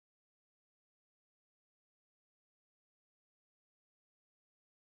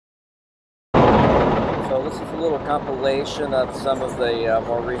So this is a little compilation of some of the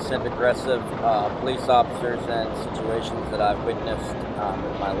more recent aggressive police officers and situations that I've witnessed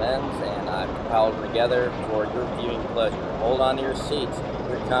with my lens, and I've compiled them together for your viewing pleasure. Hold on to your seats.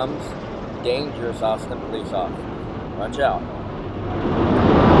 Here comes dangerous Austin police officer. Watch out.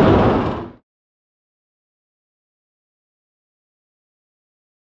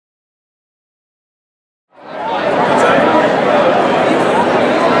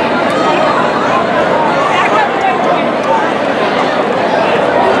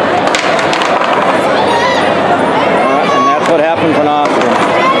 What happens in Austin?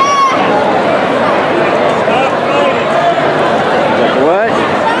 Like what?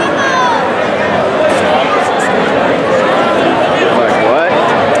 Like what?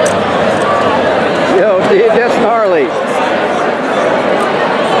 Yo, dude, that's gnarly.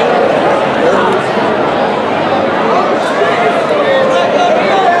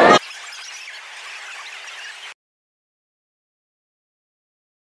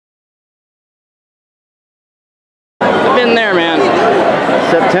 I've been there, man.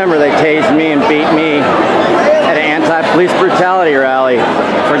 September, they tased me and beat me at an anti-police brutality rally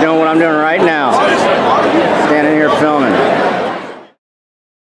for doing what I'm doing right now. Standing here filming.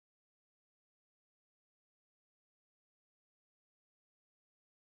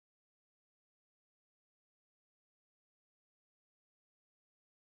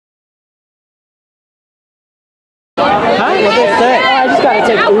 Huh? What'd they say? Oh, I just gotta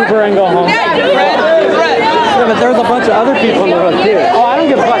take Uber and go home. Yeah, but there's a bunch of other people in the road too. Oh, I don't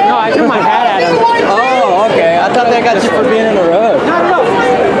give a fuck. No, I threw my hat at him. Oh, okay. I thought they got you for being in the road. No.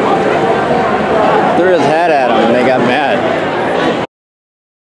 Threw his hat at him and they got mad.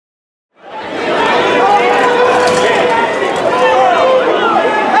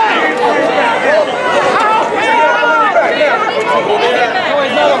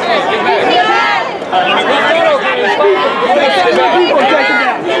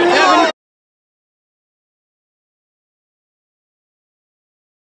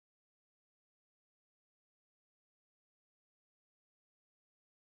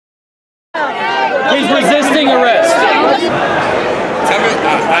 He's resisting arrest.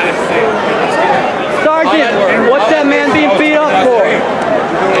 Sergeant, what's that man being beat up for?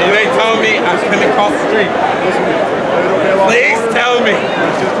 They told me I couldn't cross the street. Please tell me.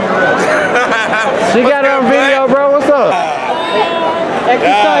 She got it on video, bro. What's up?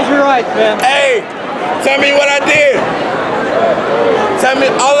 Exercise your rights, man. Hey, tell me what I did. Tell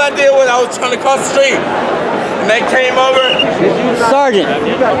me, all I did was I was trying to cross the street. And they came over. Sergeant,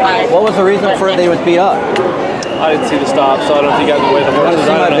 what was the reason for it they was beat up? I didn't see the stop, so I don't think I can weigh the You horses.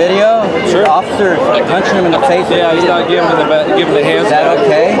 see my video? Sure. The officer punching him in the face. Yeah, he's not giving the hands. Is that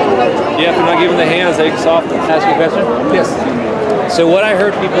okay? Yeah, if they're not giving the hands, they can soften. Ask you a question? Yes. So what I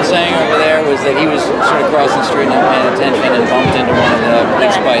heard people saying over there was that he was sort of crossing the street and paying attention and bumped into one of the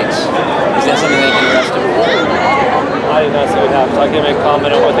police bikes. Is that something they can arrest him for? I did not see what happened, so I can't make a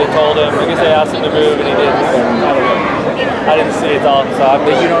comment on what they told him. I guess they asked him to move and he didn't. I don't know. I didn't see it all, so I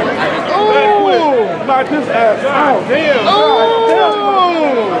think you don't. Oh, knock this ass out. Damn. Oh.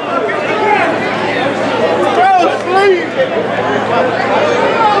 Go sleep.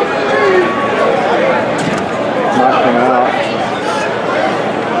 Knocked him out.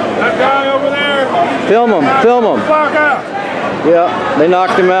 That guy over there. Film him. Fuck out. Yeah, they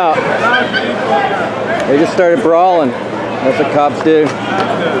knocked him out. They just started brawling. That's what cops do.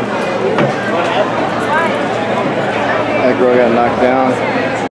 That girl got knocked down.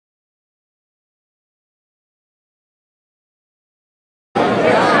 Look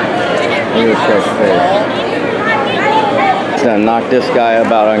at this guy's face. He's gonna knock this guy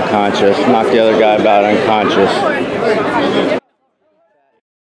about unconscious, knock the other guy about unconscious.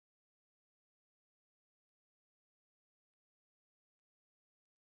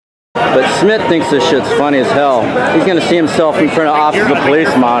 But Smith thinks this shit's funny as hell. He's gonna see himself in front of Office of the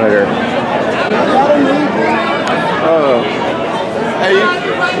Police monitor. Hey,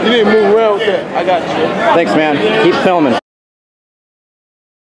 you need to move around with that. I got you. Thanks, man. Keep filming.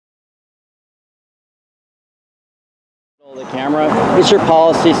 The camera. It's your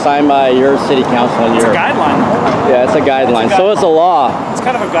policy signed by your city council and your. It's a guideline. Yeah, it's a guideline. So it's a law. It's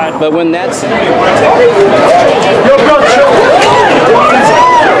kind of a guideline. But when that's. Put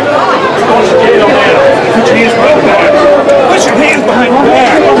your hands behind your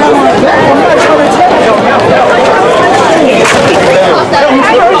back.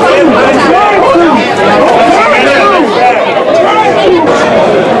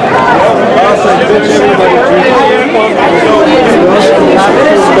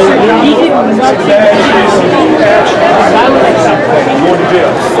 Going to jail.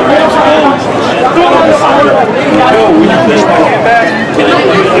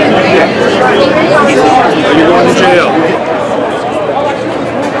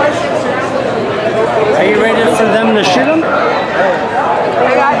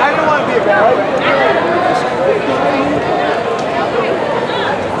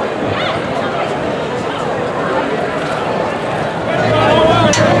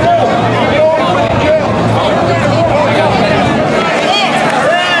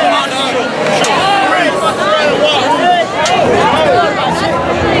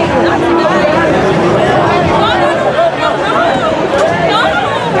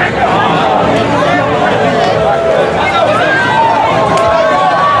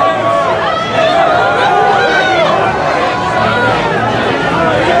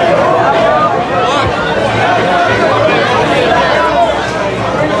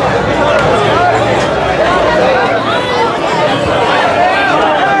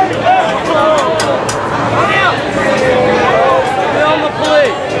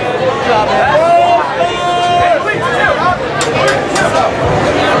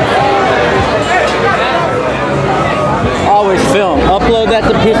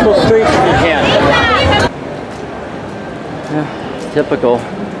 typical.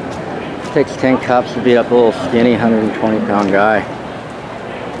 It takes 10 cops to beat up a little skinny 120-pound guy.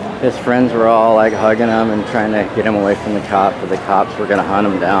 His friends were all like hugging him and trying to get him away from the cops, but the cops were gonna hunt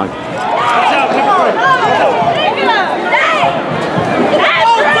him down.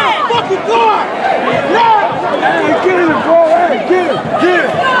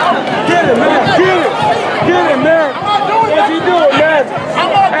 Get him, man. What's he doing, man?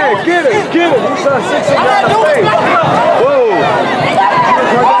 Hey, get him. He's on 6 down the face. Whoa.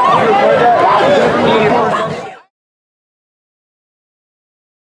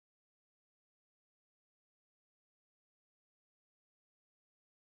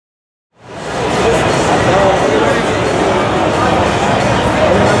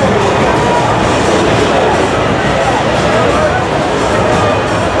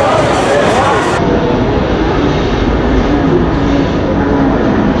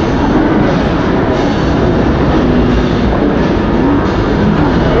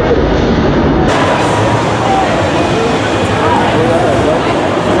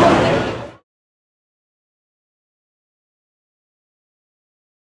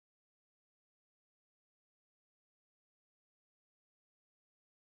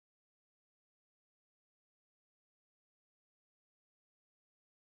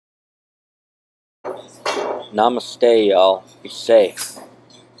 Namaste, y'all. Be safe.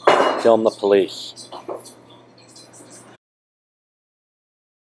 Film the police.